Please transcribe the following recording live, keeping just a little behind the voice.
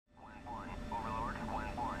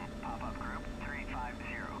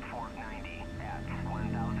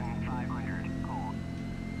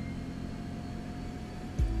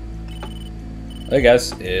Hey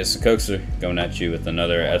guys, it's the Coaxer going at you with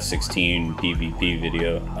another F-16 PvP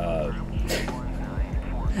video.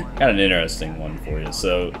 Got an interesting one for you.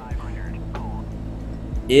 So,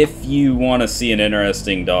 if you want to see an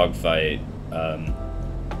interesting dogfight, I'll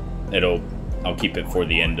keep it for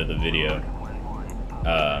the end of the video.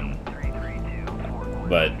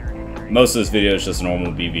 But most of this video is just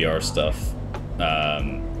normal BVR stuff.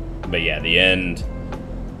 But yeah, the end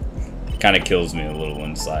kind of kills me a little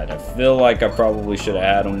inside. I feel like I probably should have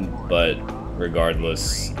had him, but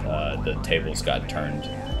regardless, the tables got turned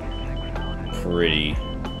pretty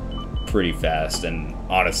fast, and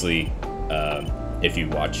honestly, if you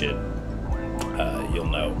watch it, you'll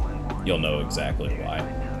know exactly why.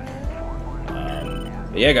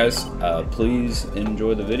 But yeah, guys, please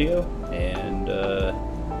enjoy the video, and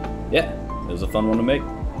yeah, it was a fun one to make.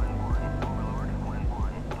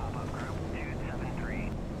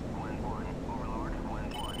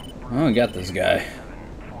 Oh, I got this guy.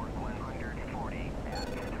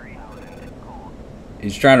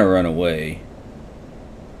 He's trying to run away.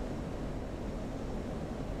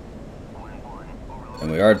 And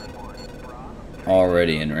we are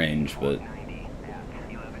already in range, but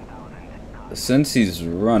since he's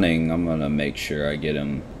running, I'm gonna make sure I get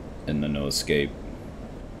him in the no escape.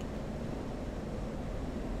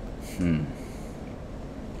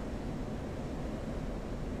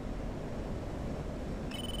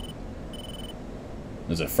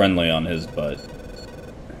 There's a friendly on his butt.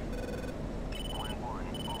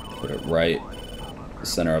 Put it right,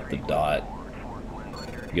 center up the dot.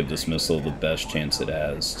 Give this missile the best chance it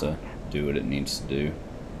has to do what it needs to do.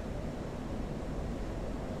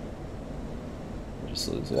 Just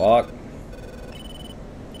lose lock.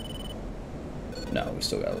 No, we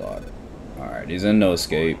still got lock. Alright, he's in no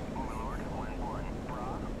escape.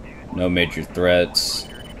 No major threats.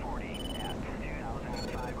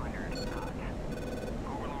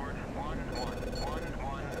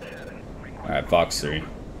 Alright, Fox 3.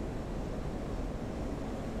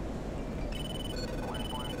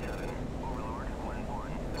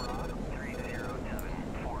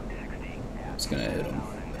 It's gonna hit him.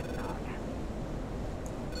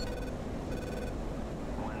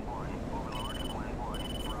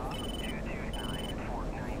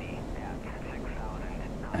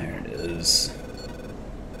 There it is.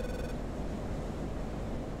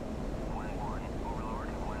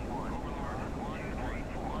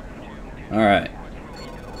 Alright.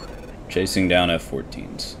 Chasing down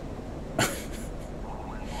F-14s.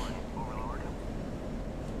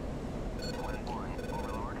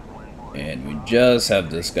 And we just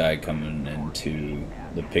have this guy coming into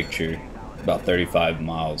the picture about 35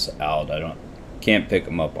 miles out. Can't pick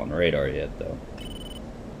him up on radar yet though.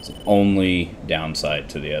 It's the only downside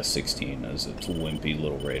to the S-16 is its wimpy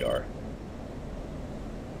little radar.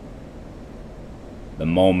 The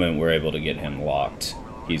moment we're able to get him locked,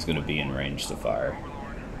 he's going to be in range to fire.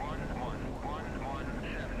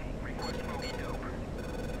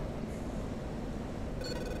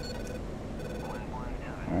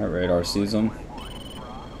 Alright, radar sees him.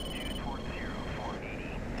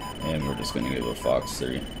 And we're just going to give a Fox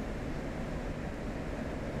 3.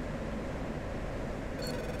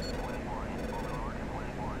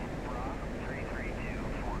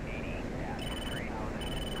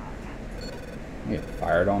 Get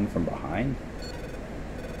fired on from behind?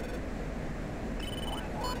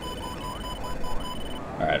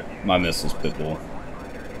 Alright, my missile's pitbull.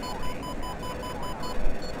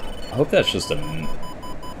 I hope that's just a...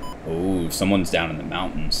 Oh, someone's down in the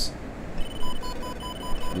mountains.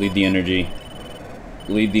 Lead the energy.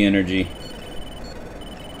 Lead the energy.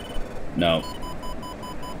 No.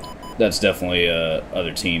 That's definitely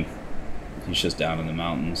other team. He's just down in the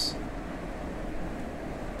mountains.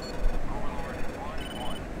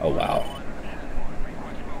 Oh, wow.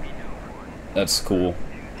 That's cool,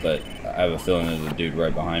 but I have a feeling there's a dude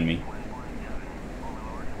right behind me.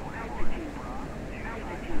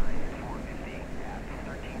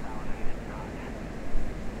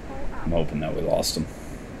 I'm hoping that we lost him.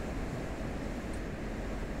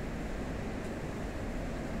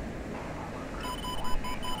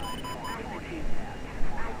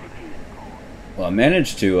 Well, I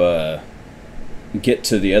managed to get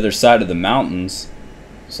to the other side of the mountains,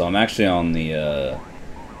 so I'm actually on the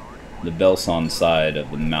Belson side of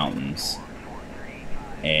the mountains,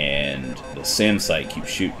 and the sand site keeps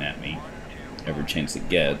shooting at me every chance it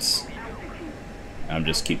gets. I'm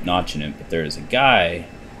just keep notching it, but there is a guy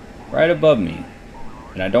right above me,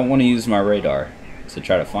 and I don't want to use my radar to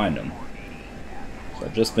try to find him. So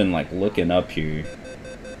I've just been like looking up here.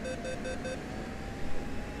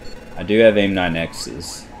 I do have AIM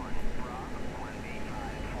 9Xs.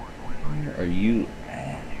 are you?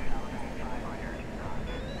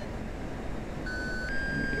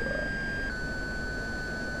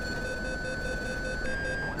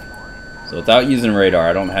 So without using radar,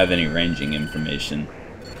 I don't have any ranging information.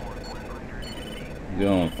 I'm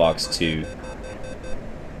going with Fox 2.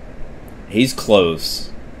 He's close.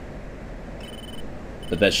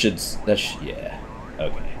 But yeah.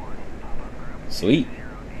 Okay. Sweet.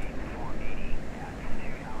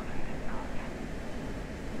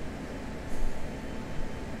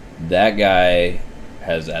 That guy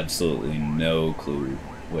has absolutely no clue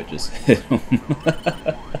what just hit him.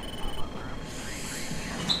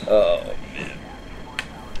 Oh, man.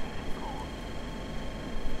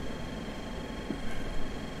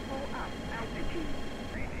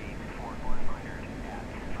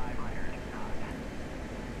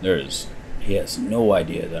 He has no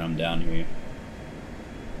idea that I'm down here.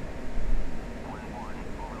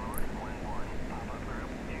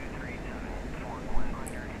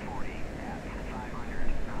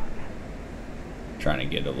 Trying to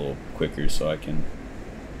get a little quicker so I can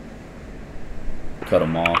cut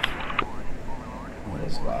him off. That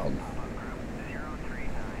was loud. Yeah,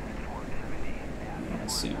 I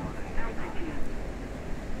see him.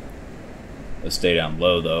 Let's stay down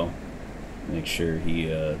low though. Make sure he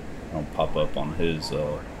don't pop up on his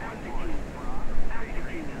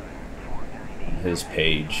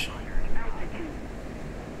page.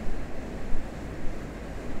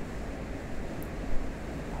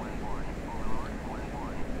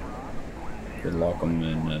 Could lock him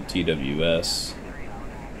in TWS.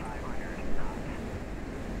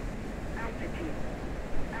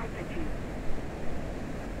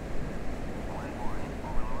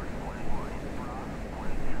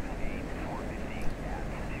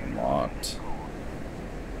 Locked.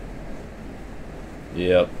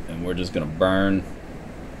 Yep, and we're just gonna burn.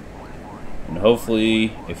 And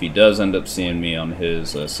hopefully, if he does end up seeing me on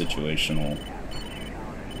his horizontal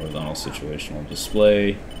situational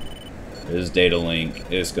display, his data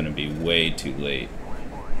link is going to be way too late.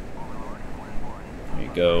 There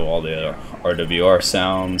you go, all the RWR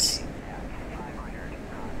sounds.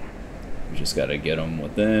 We just got to get them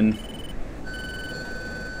within.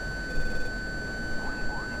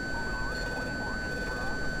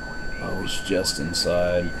 Oh, he's just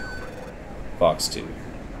inside. Fox 2.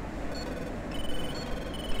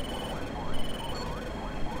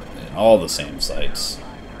 And all the same sites.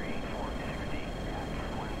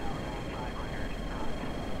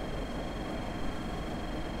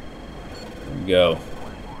 Go.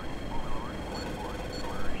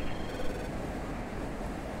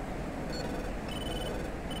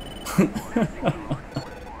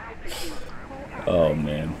 Oh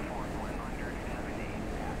man.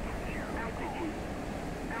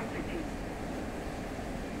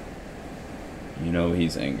 You know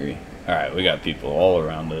he's angry. Alright, we got people all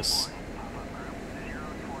around us.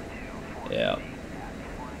 Yeah.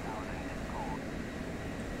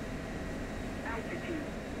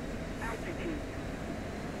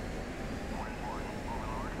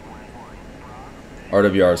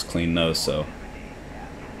 RWR is clean though, so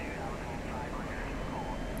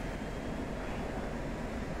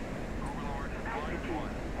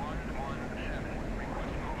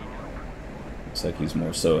looks like he's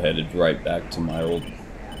more so headed right back to my old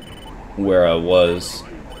where I was.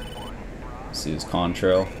 See his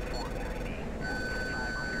contrail.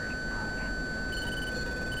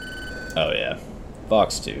 Oh yeah,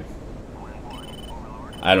 Fox 2.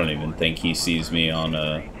 I don't even think he sees me on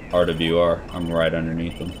RWR. I'm right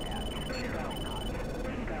underneath him.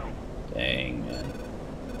 Dang, man.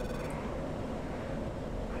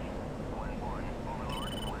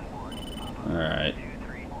 Alright.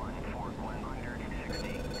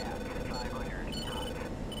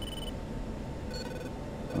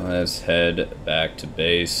 Let's head back to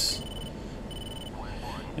base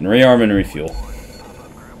and rearm and refuel.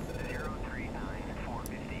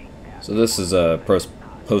 So this is a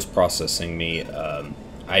post-processing me.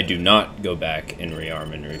 I do not go back and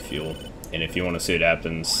rearm and refuel. And if you want to see what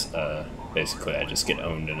happens, basically I just get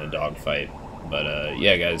owned in a dogfight. But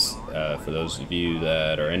yeah, guys, for those of you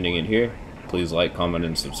that are ending it here, please like, comment,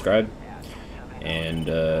 and subscribe. And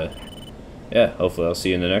yeah, hopefully I'll see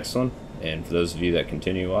you in the next one. And for those of you that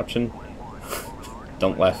continue watching,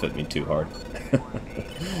 don't laugh at me too hard.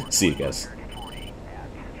 See you guys.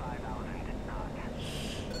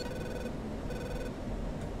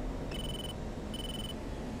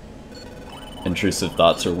 Intrusive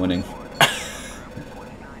thoughts are winning.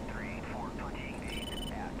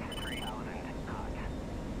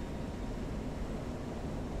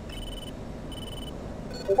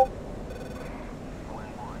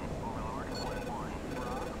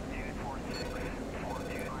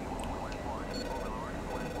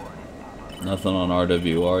 Nothing on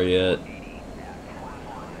RWR yet.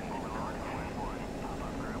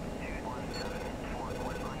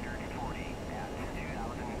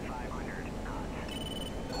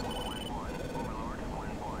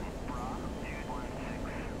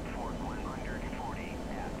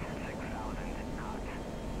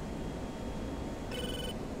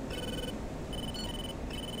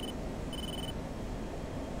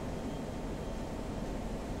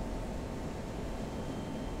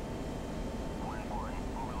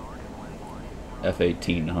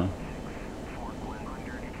 F-18, huh?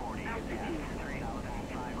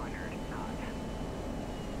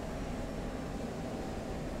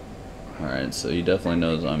 Alright, so he definitely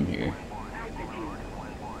knows I'm here.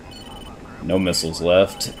 No missiles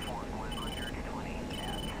left.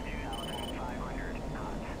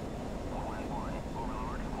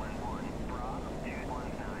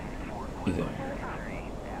 Either.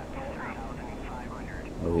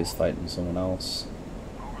 Oh, he's fighting someone else.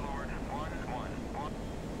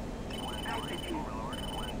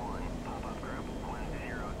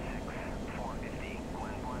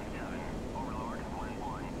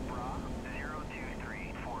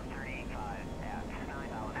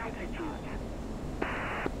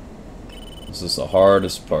 This is the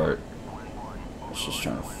hardest part. It's just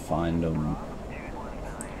trying to find them.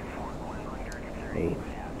 Oh,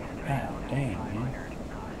 wow, dang, man.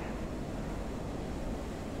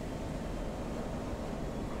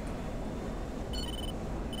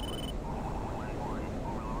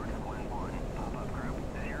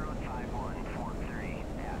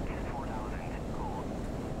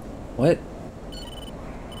 What?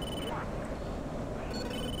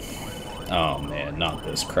 Oh man, not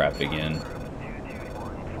this crap again.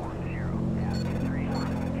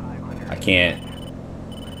 I can't.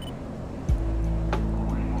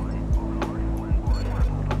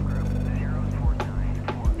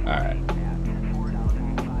 Alright.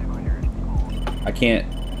 I can't.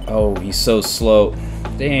 Oh, he's so slow.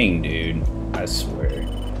 Dang, dude. I swear.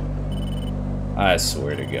 I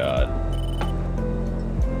swear to God.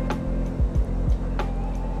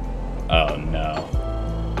 Oh no.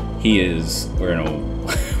 He is. We're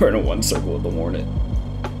in a one circle with the Hornet.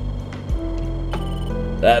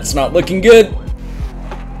 That's not looking good.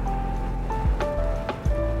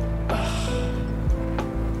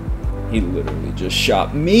 He literally just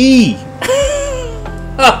shot me.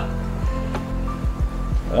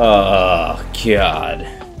 Oh God.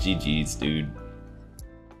 GG's, dude.